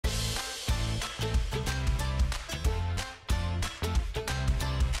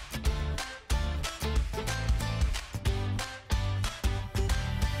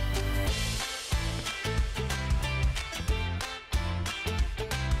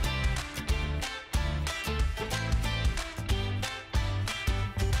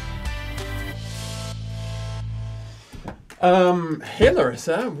Hey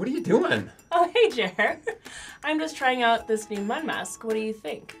Larissa, what are you doing? Oh, hey, Jer. I'm just trying out this new mud mask. What do you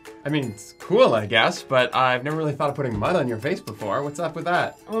think? I mean, it's cool, I guess, but I've never really thought of putting mud on your face before. What's up with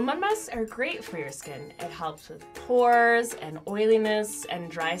that? Well, mud masks are great for your skin. It helps with pores and oiliness and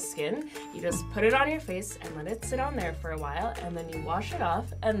dry skin. You just put it on your face and let it sit on there for a while, and then you wash it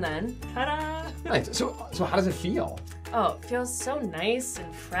off, and then, ta-da! Nice. So how does it feel? Oh, it feels so nice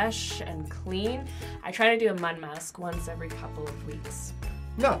and fresh and clean. I try to do a mud mask once every couple of weeks.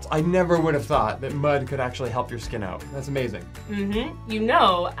 Nuts. I never would have thought that mud could actually help your skin out. That's amazing. Mm-hmm. You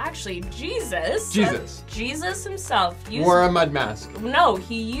know, actually, Jesus himself used... Wore a mud mask. No,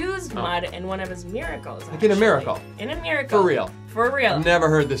 he used mud in one of his miracles. Like in a miracle? In a miracle. For real? For real. Never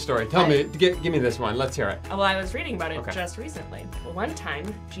heard this story. Tell me, give me this one. Let's hear it. Well, I was reading about it just recently. One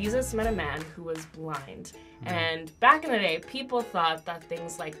time, Jesus met a man who was blind. And back in the day, people thought that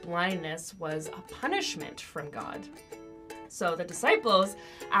things like blindness was a punishment from God. So the disciples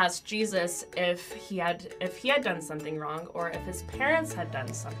asked Jesus if he had done something wrong, or if his parents had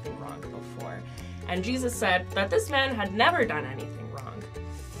done something wrong before. And Jesus said that this man had never done anything wrong.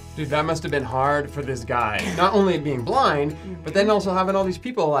 Dude, that must have been hard for this guy. Not only being blind, but then also having all these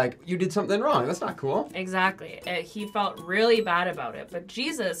people like, you did something wrong. That's not cool. Exactly. He felt really bad about it. But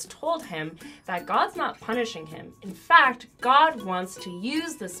Jesus told him that God's not punishing him. In fact, God wants to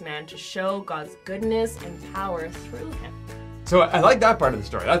use this man to show God's goodness and power through him. So I like that part of the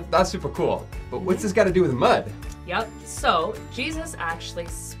story. That's super cool. But what's this got to do with mud? Yep. So Jesus actually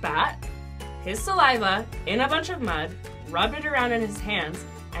spat his saliva in a bunch of mud, rubbed it around in his hands,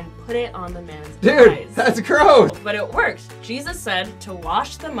 and put it on the man's eyes. Dude, that's gross. But it worked. Jesus said to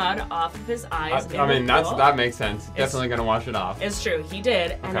wash the mud off of his eyes. I mean, that makes sense. Definitely gonna wash it off. It's true. He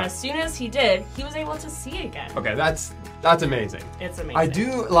did, and as soon as he did, he was able to see again. Okay, that's amazing. It's amazing. I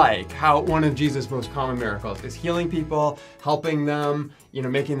do like how one of Jesus' most common miracles is healing people, helping them,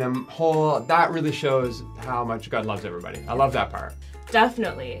 making them whole. That really shows how much God loves everybody. I love that part.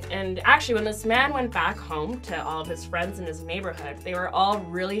 Definitely. And actually, when this man went back home to all of his friends in his neighborhood, they were all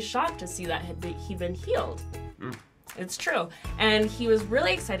really shocked to see that he'd been healed. It's true. And he was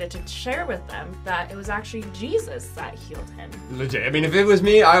really excited to share with them that it was actually Jesus that healed him. Legit. I mean, if it was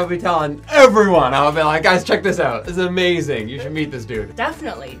me, I would be telling everyone. I would be like, guys, check this out. This is amazing. You should meet this dude.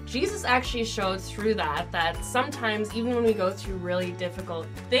 Definitely. Jesus actually showed through that sometimes, even when we go through really difficult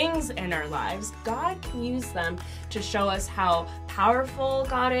things in our lives, God can use them to show us how powerful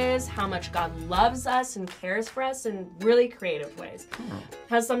God is, how much God loves us and cares for us in really creative ways.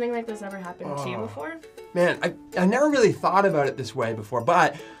 Has something like this ever happened to you before? Man, I never really thought about it this way before,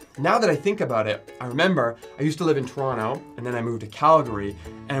 but now that I think about it, I remember I used to live in Toronto, and then I moved to Calgary,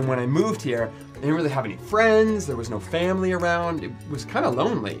 and when I moved here, I didn't really have any friends, there was no family around, it was kind of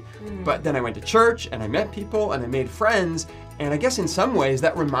lonely. But then I went to church, and I met people, and I made friends, and I guess in some ways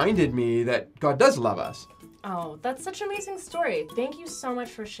that reminded me that God does love us. Oh, that's such an amazing story. Thank you so much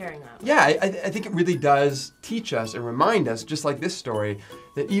for sharing that. Yeah, I think it really does teach us and remind us, just like this story,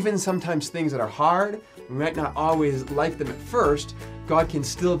 that even sometimes things that are hard, we might not always like them at first, God can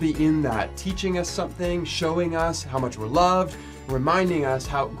still be in that, teaching us something, showing us how much we're loved, reminding us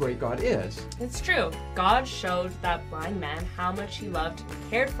how great God is. It's true. God showed that blind man how much he loved and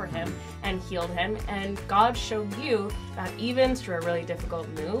cared for him and healed him, and God showed you that even through a really difficult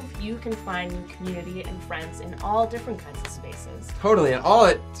move, you can find community and friends in all different kinds of spaces. Totally, and all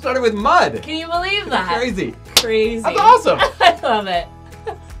it started with mud. Can you believe that? Crazy. Crazy. That's awesome. I love it.